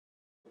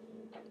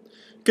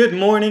Good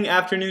morning,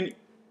 afternoon,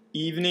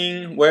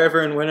 evening,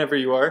 wherever and whenever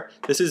you are.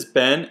 This is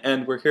Ben,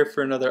 and we're here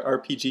for another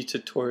RPG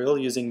tutorial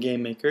using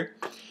GameMaker.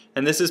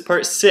 And this is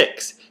part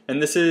 6,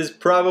 and this is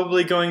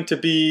probably going to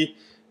be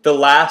the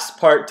last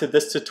part to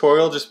this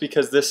tutorial just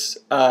because this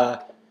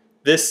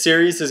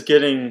series is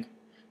getting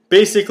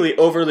basically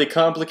overly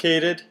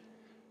complicated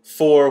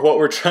for what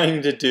we're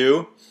trying to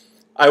do.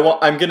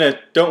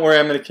 Don't worry,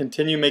 I'm gonna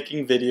continue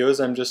making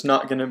videos. I'm just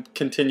not gonna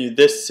continue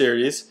this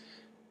series.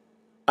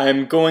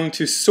 I'm going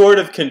to sort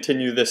of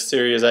continue this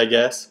series, I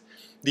guess.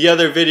 The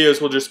other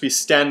videos will just be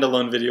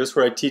standalone videos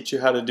where I teach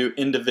you how to do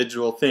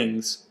individual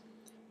things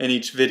in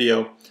each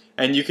video.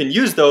 And you can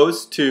use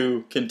those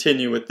to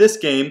continue with this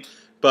game,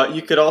 but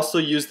you could also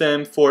use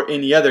them for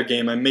any other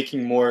game. I'm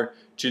making more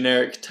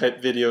generic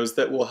type videos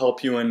that will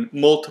help you in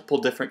multiple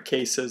different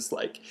cases,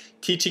 like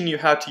teaching you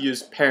how to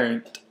use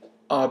parent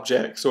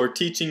objects or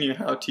teaching you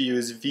how to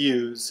use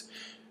views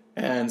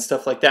and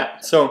stuff like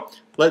that. So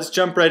let's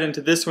jump right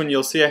into this one.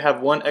 You'll see I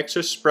have one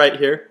extra sprite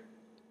here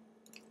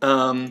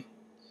that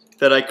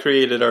I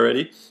created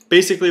already.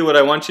 Basically what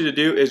I want you to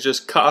do is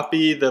just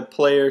copy the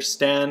player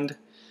stand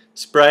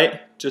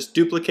sprite, just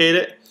duplicate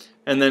it,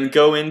 and then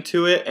go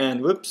into it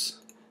and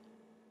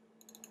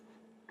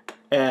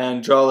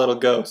and draw a little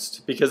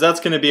ghost, because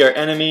that's going to be our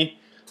enemy.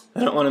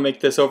 I don't want to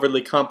make this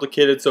overly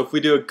complicated, so if we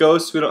do a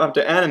ghost we don't have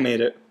to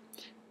animate it,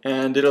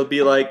 and it'll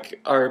be like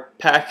our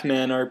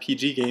Pac-Man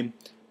RPG game.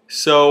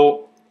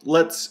 So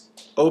let's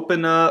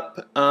open up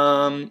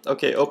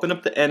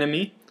the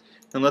enemy,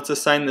 and let's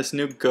assign this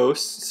new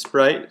ghost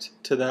sprite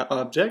to that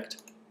object.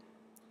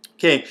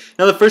 Okay,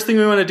 now the first thing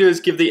we want to do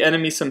is give the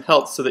enemy some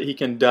health so that he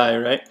can die,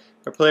 right?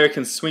 Our player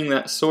can swing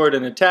that sword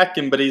and attack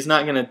him, but he's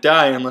not going to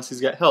die unless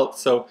he's got health.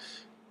 So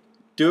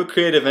do a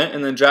create event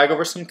and then drag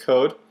over some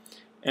code,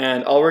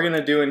 and all we're going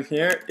to do in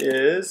here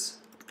is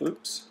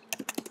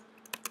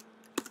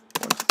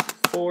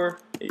 4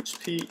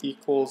 HP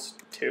equals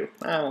 2.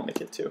 I won't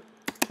make it 2.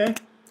 Okay,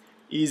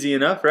 easy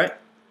enough, right?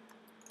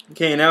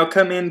 Okay, now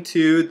come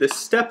into the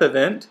step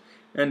event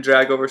and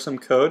drag over some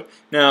code.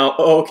 Now,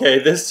 okay,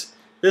 this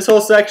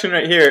whole section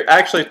right here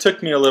actually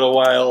took me a little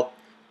while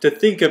to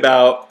think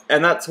about,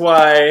 and that's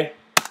why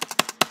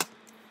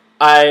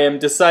I am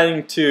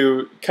deciding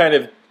to kind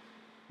of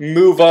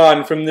move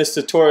on from this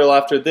tutorial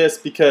after this,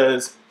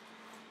 because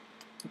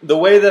the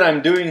way that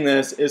I'm doing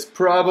this is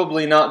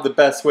probably not the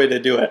best way to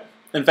do it.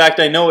 In fact,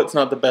 I know it's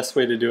not the best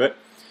way to do it,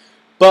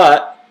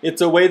 but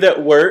it's a way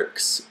that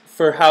works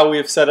for how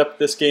we've set up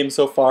this game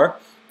so far,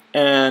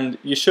 and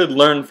you should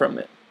learn from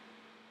it.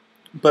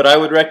 But I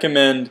would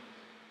recommend,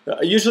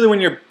 usually when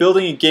you're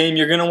building a game,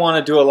 you're going to want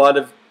to do a lot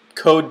of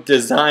code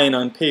design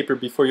on paper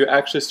before you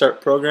actually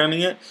start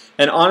programming it.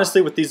 And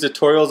honestly, with these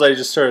tutorials, I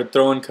just started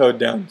throwing code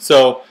down.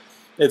 So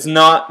it's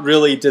not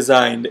really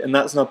designed, and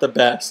that's not the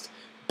best.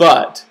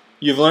 But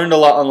you've learned a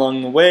lot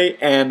along the way,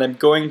 and I'm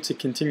going to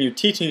continue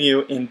teaching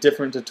you in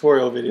different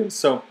tutorial videos.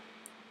 So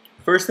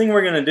first thing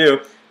we're going to do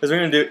is we're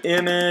going to do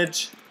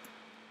image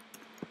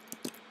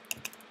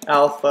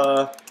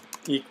alpha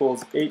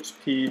equals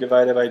HP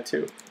divided by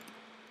 2.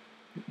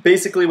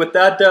 Basically what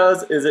that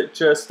does is it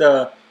just,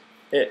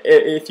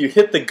 if you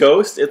hit the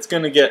ghost, it's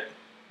going to get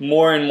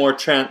more and more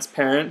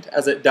transparent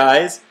as it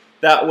dies.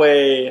 That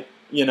way,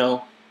 you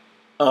know,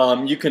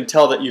 you can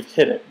tell that you've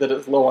hit it, that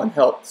it's low on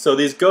health. So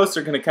these ghosts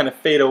are going to kind of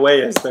fade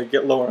away as they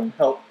get lower on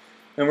health.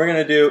 And we're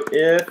going to do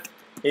if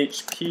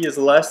HP is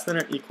less than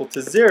or equal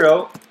to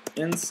 0,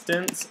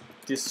 instance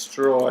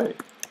destroy,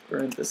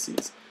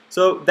 parentheses.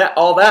 So that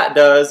all that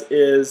does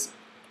is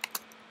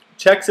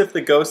checks if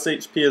the ghost's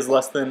HP is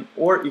less than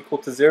or equal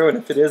to 0, and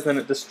if it is, then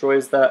it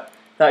destroys that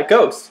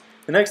ghost.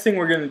 The next thing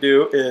we're going to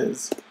do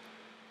is,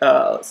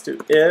 let's do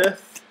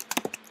if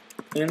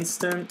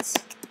instance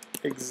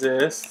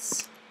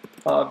exists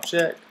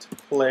object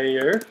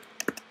player.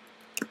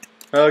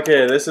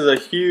 Okay, this is a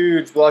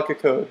huge block of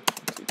code.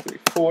 1, 2, 3,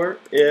 4.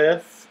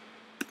 If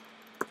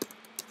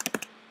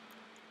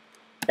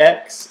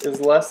x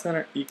is less than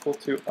or equal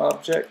to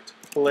object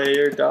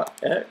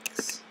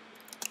player.x,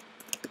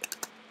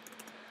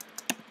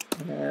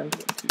 and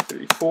 1, 2,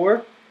 3,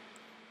 4.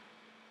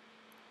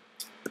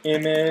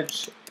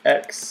 Image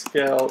x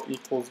scale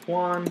equals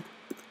 1,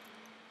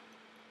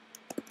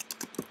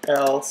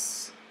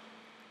 else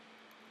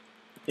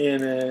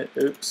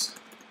image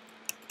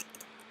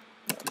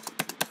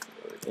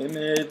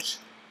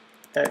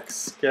x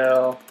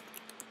scale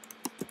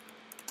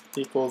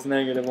equals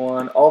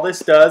 -1. All this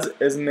does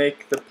is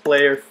make the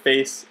player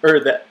face, or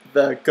the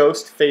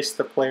ghost face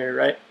the player,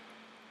 right?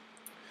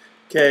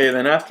 Okay,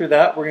 then after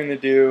that we're going to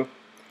do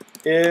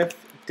if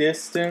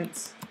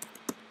distance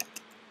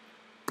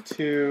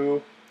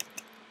to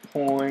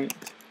point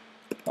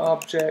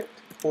object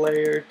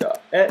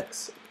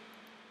player.x,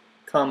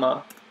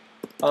 comma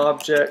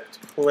object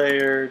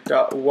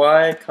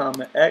player.y,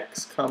 comma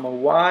x, comma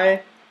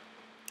y.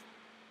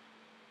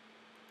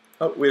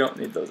 Oh, we don't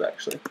need those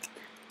actually.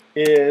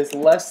 Is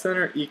less than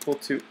or equal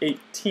to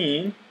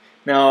 18.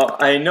 Now,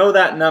 I know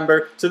that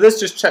number, so this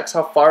just checks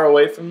how far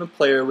away from the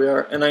player we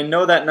are, and I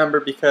know that number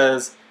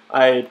because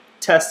I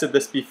tested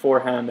this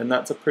beforehand, and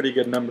that's a pretty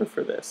good number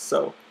for this.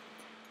 So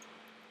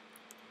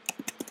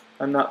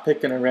I'm not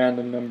picking a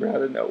random number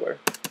out of nowhere.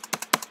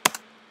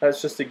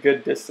 That's just a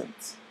good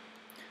distance.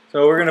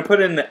 So we're going to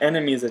put in the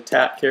enemy's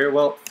attack here.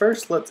 Well,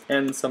 first let's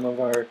end some of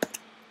our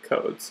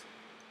codes.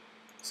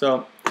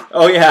 So,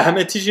 oh yeah, I'm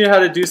going to teach you how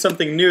to do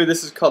something new.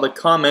 This is called a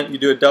comment. You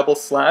do a double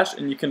slash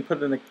and you can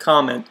put in a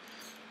comment.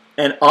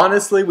 And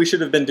honestly, we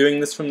should have been doing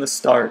this from the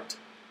start.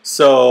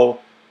 So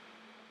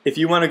if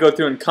you want to go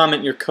through and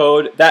comment your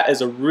code, that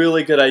is a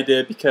really good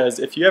idea, because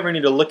if you ever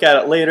need to look at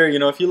it later, you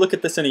know, if you look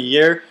at this in a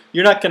year,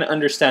 you're not going to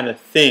understand a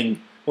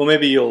thing. Well,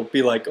 maybe you'll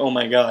be like, oh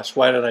my gosh,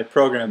 why did I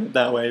program it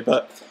that way?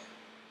 But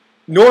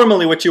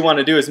normally what you want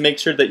to do is make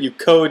sure that you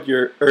code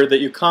that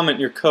you comment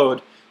your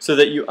code so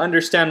that you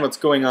understand what's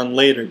going on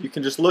later. You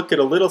can just look at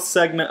a little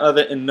segment of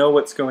it and know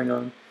what's going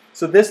on.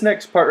 So this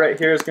next part right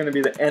here is going to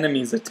be the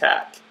enemy's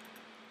attack.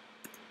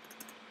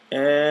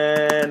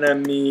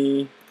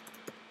 Enemy,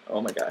 oh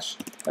my gosh,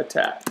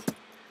 attack.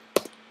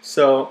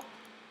 So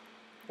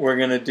we're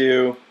going to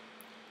do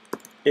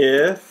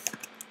if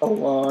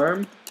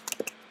alarm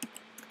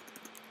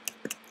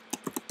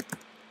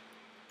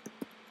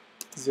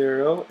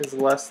 0 is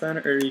less than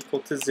or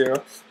equal to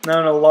 0. Now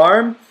an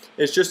alarm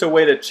is just a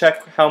way to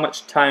check how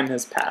much time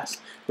has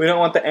passed. We don't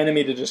want the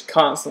enemy to just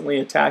constantly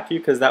attack you,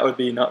 because that would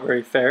be not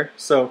very fair.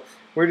 So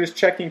we're just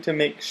checking to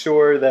make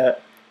sure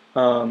that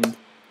a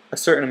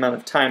certain amount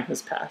of time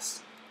has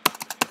passed.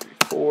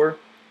 4.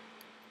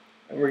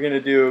 And we're going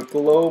to do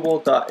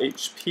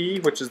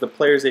global.hp, which is the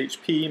player's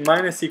HP,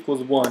 minus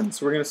equals 1.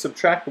 So we're going to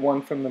subtract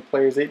 1 from the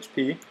player's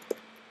HP.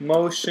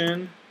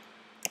 Motion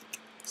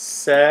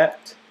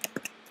set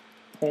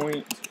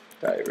point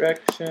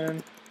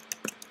direction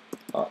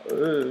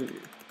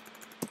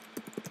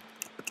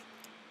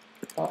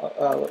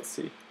let's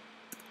see,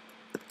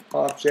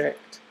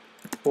 object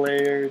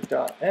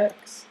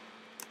player.x,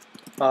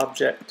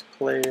 object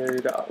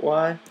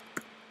player.y,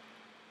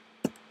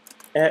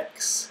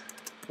 x,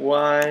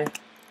 y,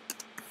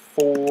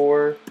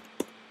 4,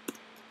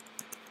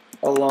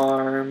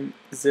 alarm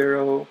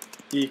 0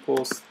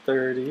 equals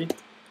 30,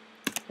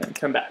 and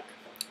come back.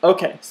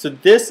 Okay, so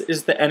this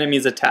is the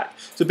enemy's attack.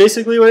 So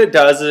basically what it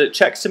does is it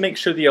checks to make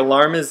sure the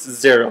alarm is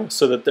 0,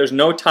 so that there's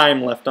no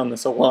time left on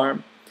this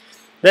alarm.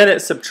 Then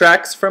it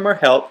subtracts from our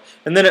help,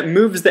 and then it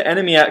moves the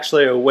enemy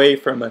actually away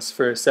from us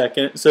for a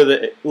second, so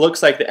that it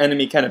looks like the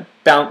enemy kind of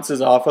bounces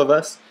off of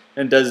us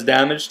and does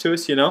damage to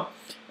us, you know?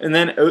 And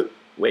then, oh,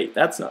 wait,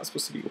 that's not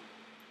supposed to be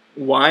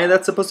y,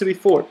 that's supposed to be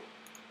 4.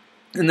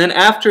 And then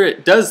after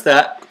it does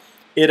that,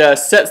 it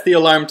sets the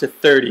alarm to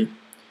 30.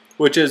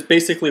 Which is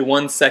basically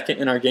 1 second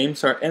in our game.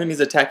 So our enemies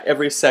attack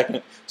every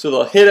second. So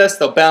they'll hit us,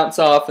 they'll bounce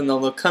off, and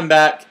then they'll come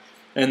back,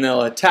 and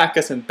they'll attack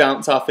us and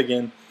bounce off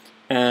again.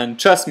 And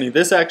trust me,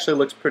 this actually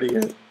looks pretty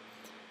good.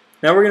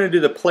 Now we're going to do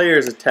the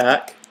player's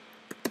attack.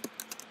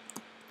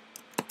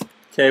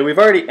 Okay, we've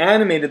already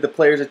animated the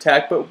player's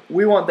attack, but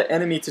we want the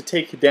enemy to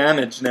take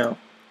damage now.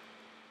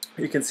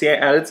 You can see I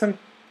added some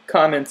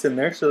comments in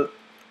there, so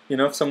you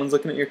know if someone's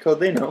looking at your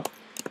code, they know.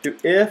 Do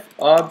if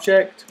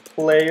object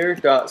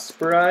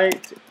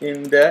player.sprite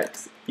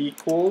index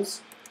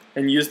equals,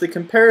 and use the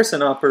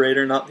comparison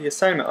operator, not the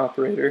assignment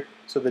operator,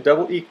 so the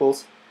double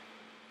equals,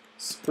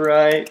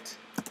 sprite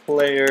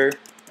player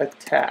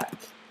attack,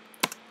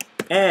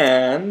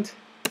 and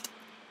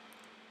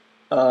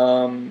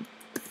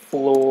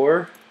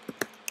floor,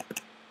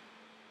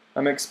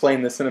 I'm going to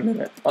explain this in a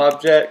minute,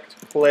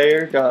 object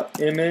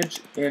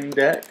player.image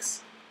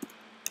index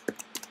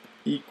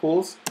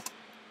equals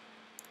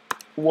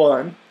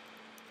 1.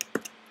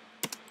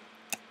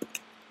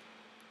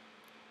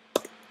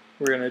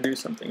 We're going to do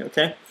something,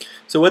 okay?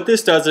 So what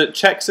this does, it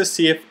checks to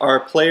see if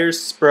our player's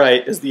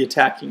sprite is the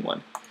attacking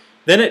one.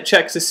 Then it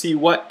checks to see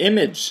what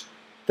image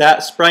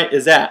that sprite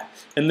is at.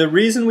 And the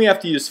reason we have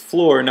to use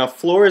floor, now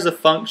floor is a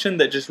function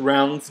that just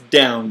rounds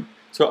down.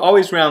 So it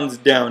always rounds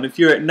down. If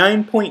you're at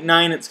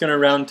 9.9, it's going to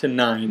round to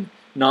 9,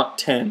 not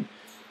 10.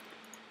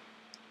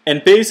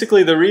 And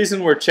basically the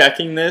reason we're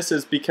checking this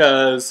is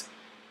because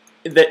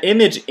the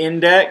image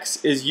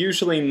index is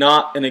usually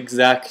not an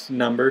exact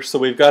number, so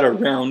we've got to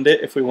round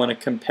it if we want to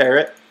compare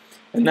it,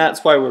 and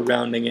that's why we're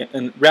rounding it,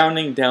 and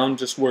rounding down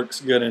just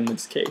works good in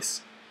this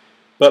case.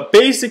 But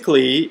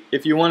basically,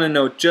 if you want to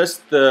know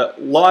just the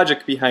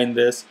logic behind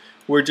this,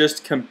 we're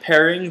just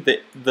comparing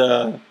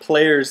the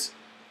player's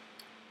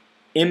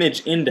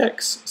image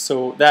index,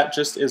 so that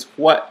just is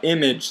what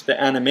image the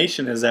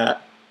animation is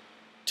at,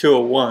 to a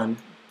 1,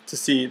 to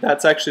see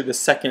that's actually the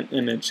second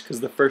image, because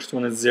the first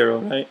one is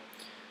 0, right?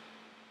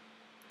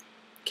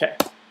 Okay.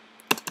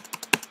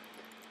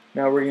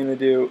 Now we're going to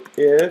do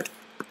if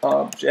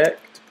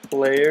object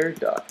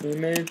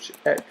player.image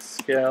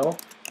xscale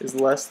is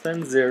less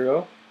than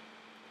 0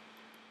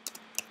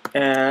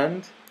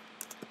 and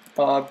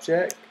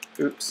object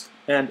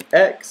and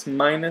x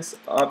minus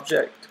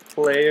object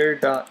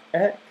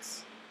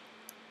player.x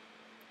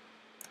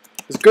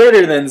is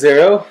greater than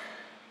 0.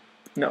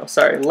 No,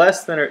 sorry,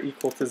 less than or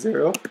equal to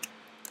 0.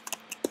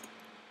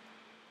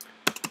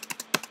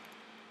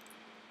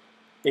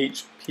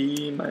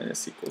 HP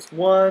minus equals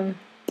 1,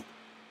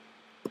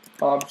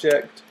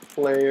 object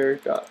player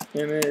dot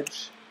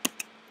image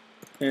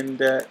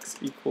index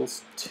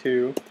equals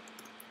 2,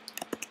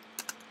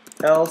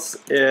 else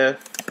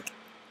if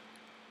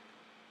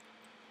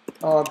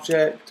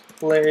object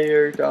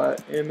player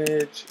dot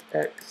image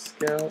x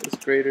scale is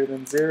greater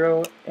than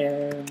 0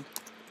 and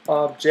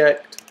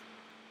object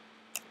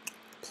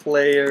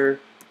player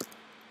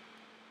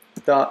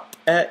dot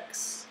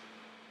x,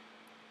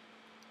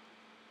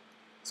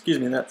 excuse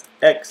me, that's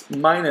x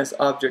minus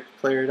object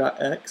player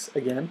dot x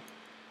again,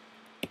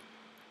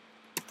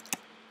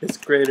 is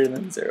greater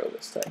than 0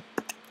 this time.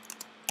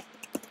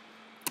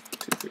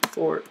 2, 3,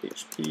 4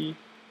 HP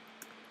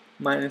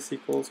minus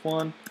equals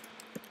 1,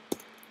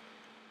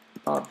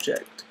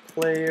 object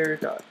player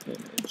dot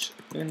image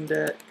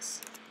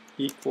index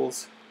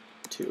equals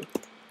 2.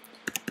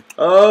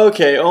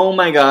 Okay, oh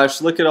my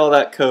gosh, look at all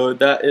that code.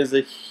 That is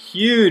a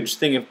huge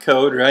thing of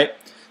code, right?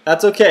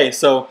 That's okay,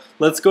 so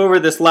let's go over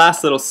this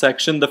last little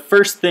section. The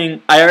first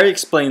thing, I already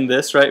explained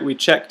this, right? We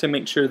check to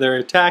make sure they're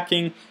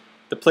attacking,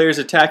 the player's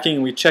attacking,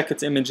 and we check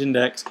its image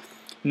index.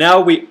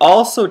 Now we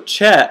also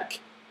check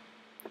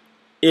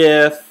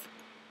if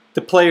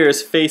the player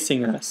is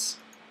facing us.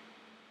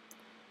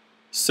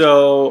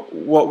 So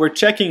what we're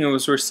checking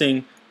is we're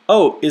seeing,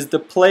 oh, is the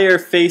player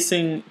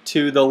facing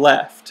to the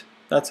left?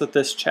 That's what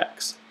this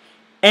checks.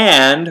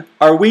 And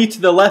are we to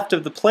the left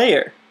of the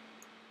player?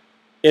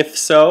 If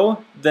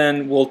so,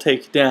 then we'll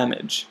take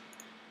damage.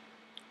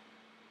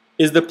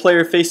 Is the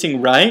player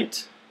facing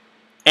right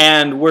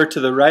and we're to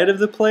the right of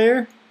the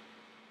player?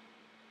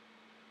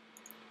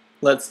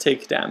 Let's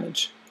take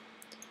damage.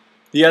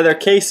 The other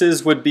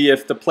cases would be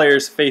if the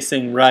player's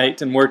facing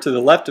right and we're to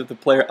the left of the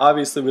player.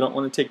 Obviously, we don't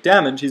want to take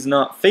damage. He's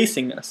not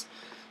facing us.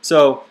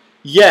 So,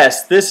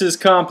 yes, this is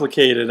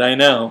complicated, I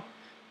know.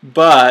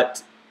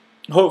 But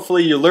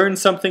hopefully you learned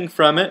something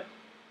from it.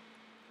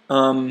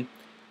 And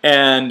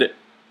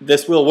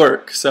this will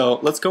work. So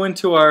let's go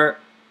into our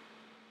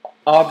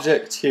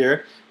object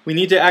here. We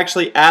need to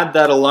actually add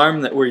that alarm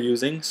that we're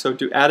using. So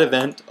do add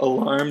event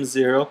alarm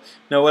 0.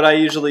 Now what I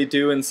usually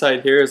do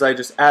inside here is I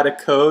just add a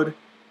code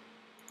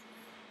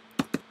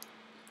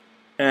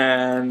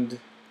and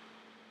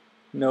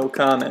no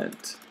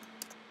comment.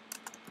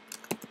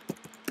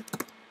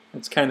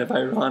 It's kind of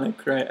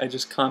ironic, right? I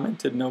just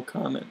commented no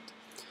comment.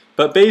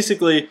 But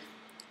basically,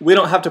 we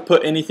don't have to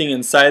put anything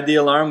inside the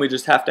alarm. We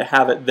just have to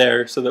have it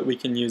there so that we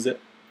can use it.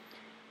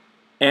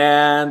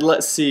 And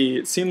let's see.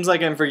 It seems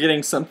like I'm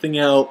forgetting something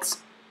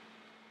else.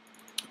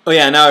 Oh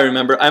yeah, now I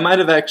remember. I might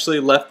have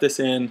actually left this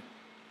in.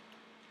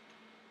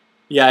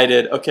 Yeah, I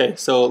did. Okay,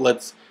 so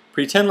let's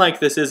pretend like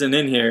this isn't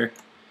in here.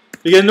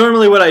 Because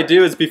normally what I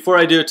do is before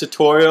I do a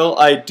tutorial,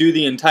 I do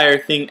the entire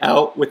thing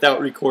out without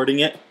recording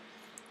it.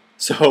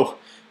 So,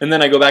 and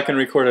then I go back and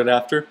record it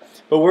after.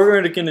 But what we're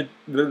going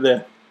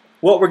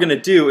to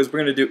do is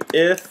we're going to do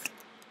if,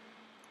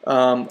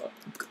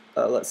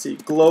 let's see,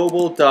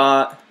 global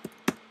dot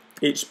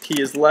HP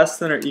is less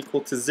than or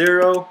equal to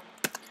 0,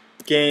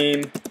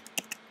 game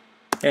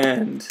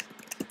end.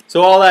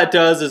 So all that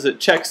does is it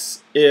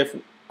checks if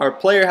our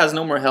player has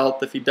no more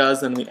health. If he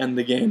does, then we end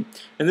the game.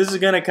 And this is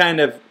going to kind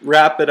of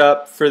wrap it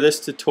up for this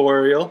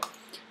tutorial.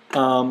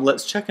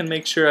 Let's check and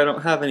make sure I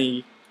don't have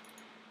any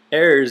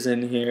errors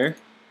in here.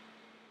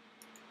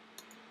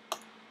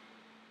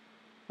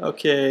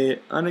 Okay,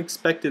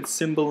 unexpected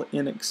symbol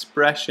in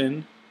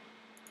expression.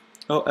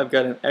 Oh, I've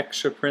got an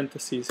extra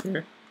parentheses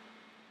here.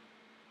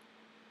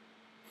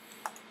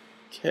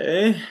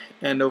 Okay,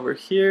 and over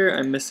here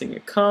I'm missing a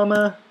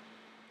comma.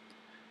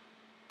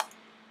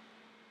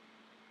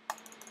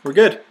 We're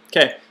good.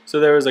 Okay, so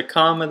there was a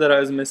comma that I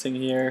was missing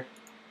here,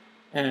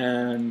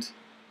 and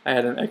I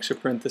had an extra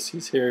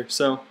parentheses here.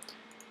 So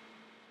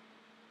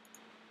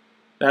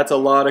that's a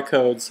lot of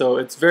code. So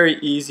it's very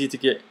easy to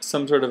get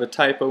some sort of a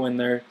typo in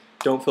there.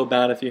 Don't feel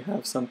bad if you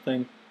have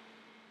something.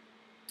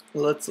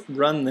 Let's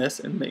run this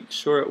and make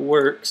sure it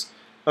works.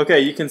 Okay,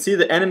 you can see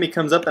the enemy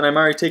comes up and I'm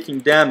already taking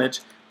damage,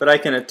 but I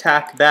can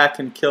attack back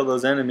and kill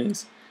those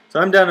enemies. So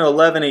I'm down to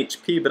 11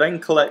 HP, but I can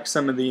collect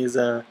some of these,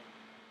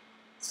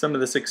 some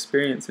of this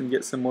experience and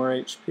get some more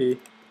HP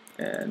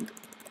and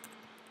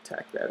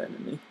attack that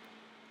enemy.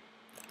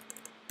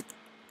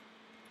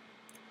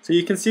 So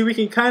you can see we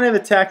can kind of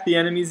attack the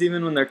enemies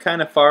even when they're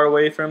kind of far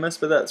away from us,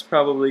 but that's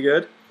probably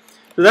good.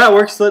 So that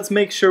works. Let's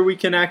make sure we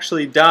can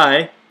actually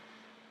die.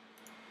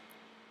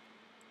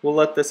 We'll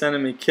let this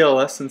enemy kill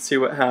us and see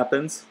what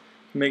happens.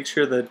 Make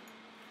sure the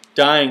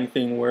dying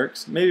thing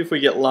works. Maybe if we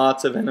get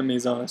lots of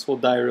enemies on us, we'll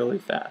die really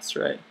fast,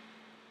 right?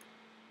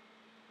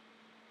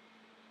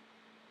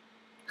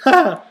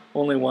 Ha!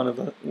 Only one of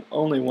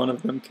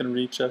them can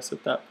reach us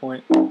at that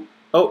point.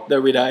 Oh,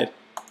 there we died.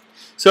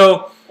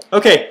 So,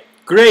 okay.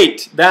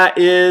 Great, that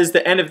is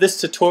the end of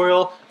this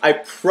tutorial. I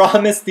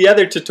promise the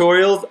other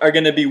tutorials are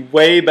going to be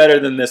way better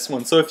than this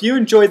one. So if you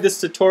enjoyed this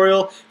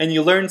tutorial and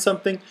you learned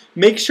something,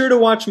 make sure to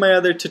watch my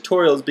other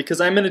tutorials because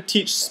I'm going to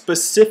teach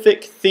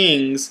specific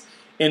things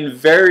in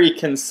very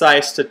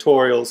concise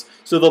tutorials.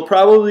 So they'll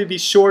probably be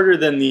shorter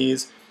than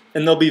these,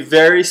 and they'll be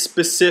very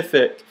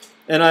specific.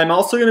 And I'm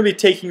also going to be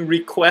taking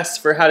requests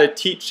for how to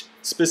teach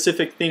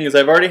specific things.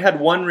 I've already had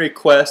one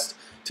request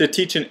to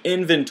teach an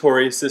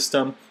inventory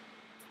system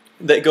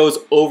that goes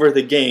over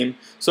the game.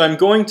 So I'm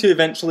going to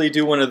eventually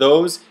do one of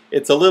those.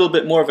 It's a little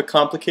bit more of a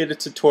complicated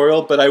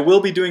tutorial, but I will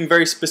be doing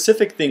very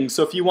specific things.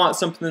 So if you want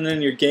something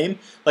in your game,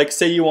 like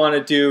say you want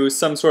to do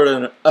some sort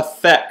of an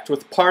effect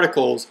with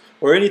particles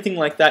or anything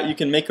like that, you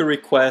can make a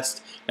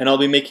request and I'll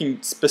be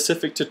making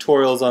specific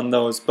tutorials on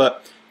those.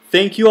 But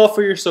thank you all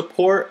for your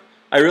support.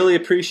 I really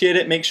appreciate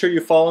it. Make sure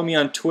you follow me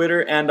on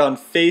Twitter and on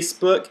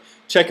Facebook.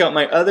 Check out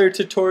my other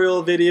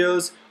tutorial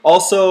videos.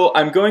 Also,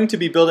 I'm going to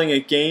be building a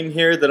game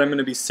here that I'm going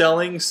to be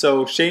selling,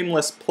 so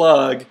shameless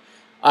plug.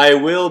 I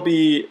will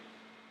be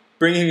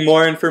bringing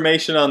more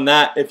information on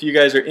that if you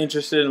guys are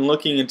interested in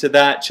looking into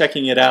that,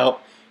 checking it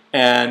out,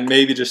 and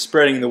maybe just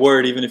spreading the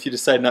word even if you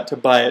decide not to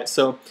buy it.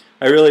 So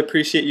I really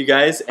appreciate you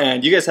guys,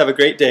 and you guys have a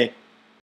great day.